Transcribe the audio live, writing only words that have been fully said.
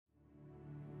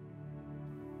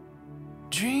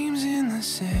Dreams in the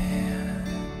sand,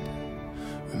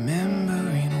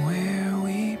 remembering where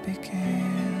we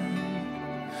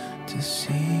began to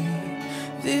see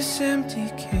this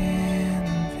empty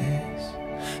canvas,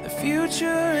 the future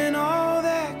and all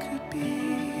that could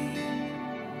be.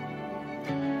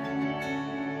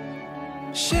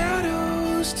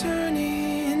 Shadows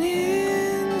turning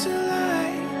into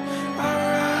light,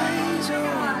 our eyes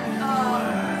open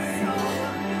wide.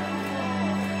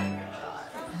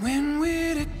 When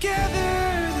we're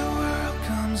together, the world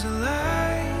comes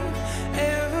alive.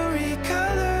 Every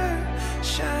color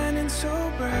shining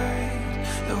so bright.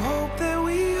 The hope that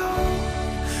we hold,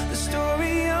 the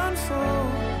story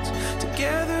unfolds.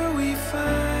 Together we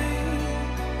find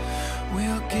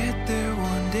we'll get there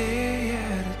one day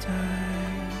at a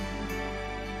time.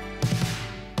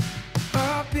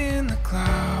 Up in the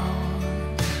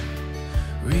clouds,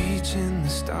 reaching the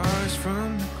stars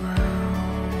from the ground.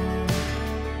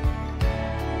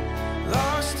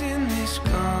 Lost in this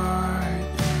garden,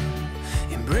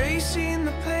 embracing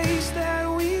the place that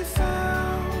we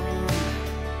found.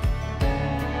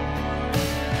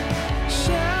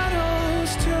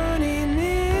 Shadows turning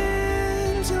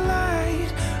into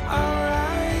light, our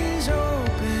eyes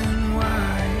open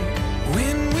wide.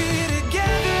 When we're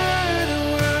together, the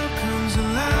world comes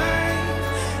alive.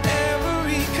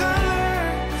 Every color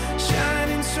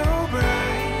shining so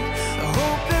bright. The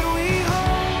hope that we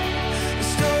hold, the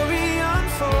story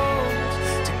unfolds.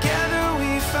 Together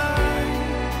we find.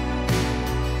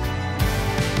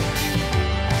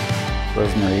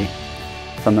 Rosemary,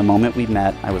 from the moment we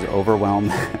met, I was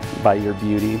overwhelmed by your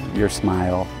beauty, your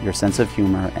smile, your sense of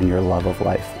humor, and your love of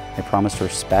life. I promise to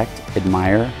respect,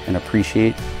 admire, and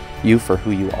appreciate you for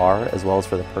who you are, as well as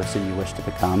for the person you wish to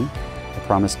become. I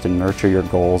promise to nurture your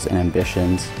goals and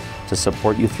ambitions, to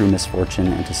support you through misfortune,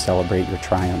 and to celebrate your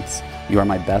triumphs. You are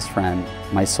my best friend,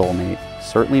 my soulmate,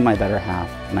 certainly my better half,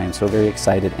 and I am so very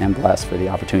excited and blessed for the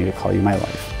opportunity to call you my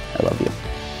life. I love you.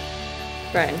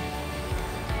 Brian,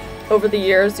 over the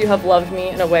years, you have loved me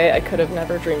in a way I could have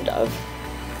never dreamed of,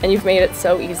 and you've made it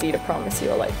so easy to promise you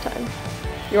a lifetime.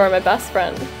 You are my best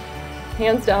friend,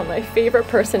 hands down my favorite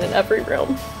person in every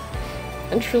room,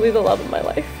 and truly the love of my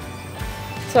life.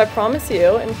 So I promise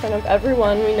you, in front of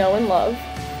everyone we know and love,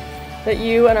 that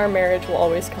you and our marriage will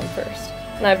always come first.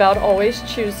 And I vow to always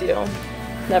choose you,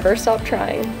 never stop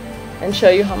trying, and show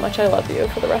you how much I love you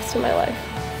for the rest of my life.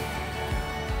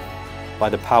 By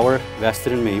the power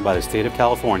vested in me by the state of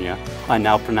California, I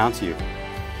now pronounce you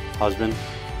husband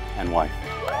and wife.